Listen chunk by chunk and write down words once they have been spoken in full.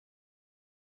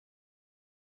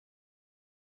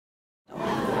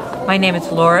My name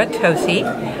is Laura Tosi.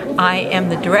 I am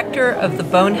the director of the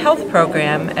Bone Health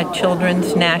Program at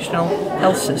Children's National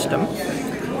Health System,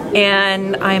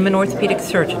 and I am an orthopedic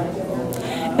surgeon.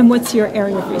 And what's your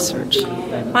area of research?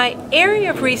 My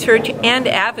area of research and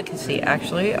advocacy,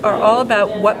 actually, are all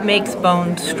about what makes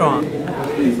bones strong.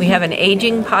 We have an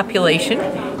aging population,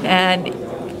 and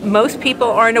most people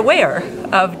aren't aware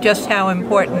of just how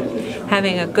important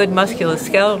having a good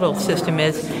musculoskeletal system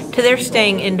is to their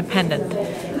staying independent.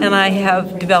 And I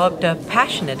have developed a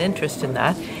passionate interest in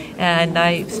that, and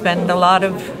I spend a lot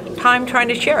of time trying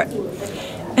to share it.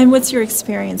 And what's your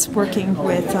experience working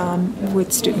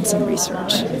with students in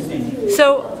research?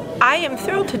 So I am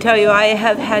thrilled to tell you I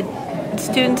have had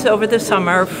students over the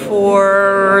summer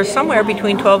for somewhere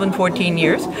between 12 and 14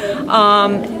 years,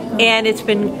 and it's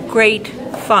been great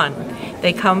fun.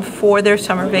 They come for their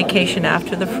summer vacation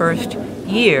after the first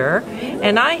year,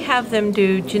 and I have them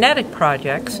do genetic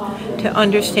projects to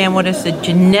understand what is the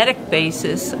genetic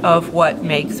basis of what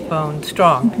makes bone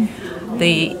strong.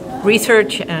 The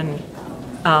research and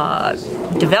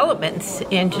developments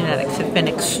in genetics have been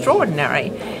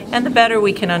extraordinary, and the better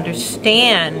we can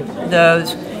understand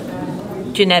those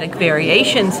genetic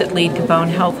variations that lead to bone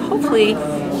health, hopefully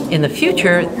in the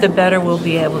future, the better we'll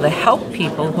be able to help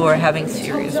people who are having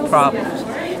serious problems.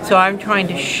 So I'm trying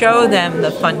to show them the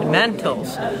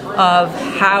fundamentals of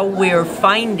how we're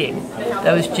finding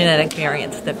those genetic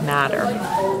variants that matter.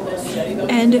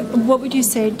 And what would you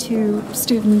say to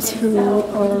students who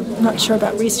are not sure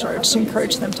about research to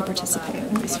encourage them to participate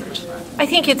in research? I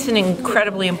think it's an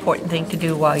incredibly important thing to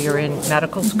do while you're in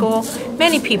medical school.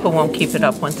 Many people won't keep it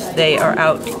up once they are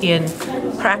out in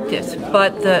practice,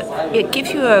 but it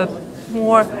gives you a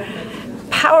more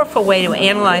powerful way to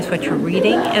analyze what you're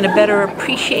reading and a better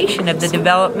appreciation of the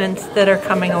developments that are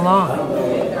coming along.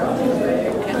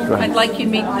 I'd like you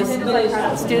to meet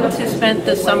the students who spent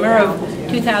the summer of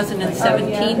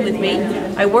 2017 with me.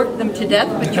 I worked them to death,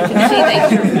 but you can see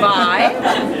they survived,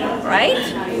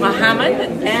 right?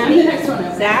 Mohammed, Annie,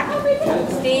 Zach,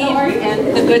 Steve,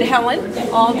 and the good Helen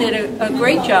all did a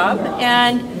great job,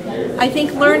 and I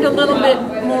think learned a little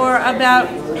bit more about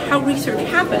how research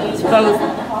happens, both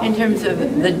in terms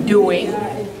of the doing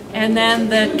and then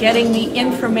the getting the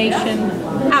information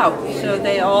out. So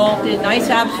they all did nice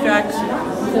abstracts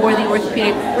for the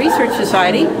Orthopedic Research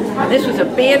Society. This was a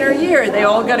banner year. They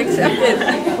all got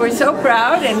accepted. We're so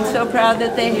proud, and so proud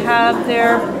that they have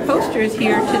their posters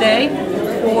here today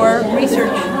for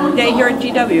Research Day here at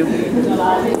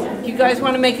GW. Do you guys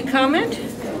want to make a comment?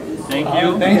 Thank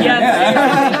you. Thank you. Yes.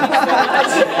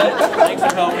 Thanks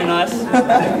for helping us,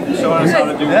 showing us how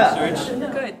to do research.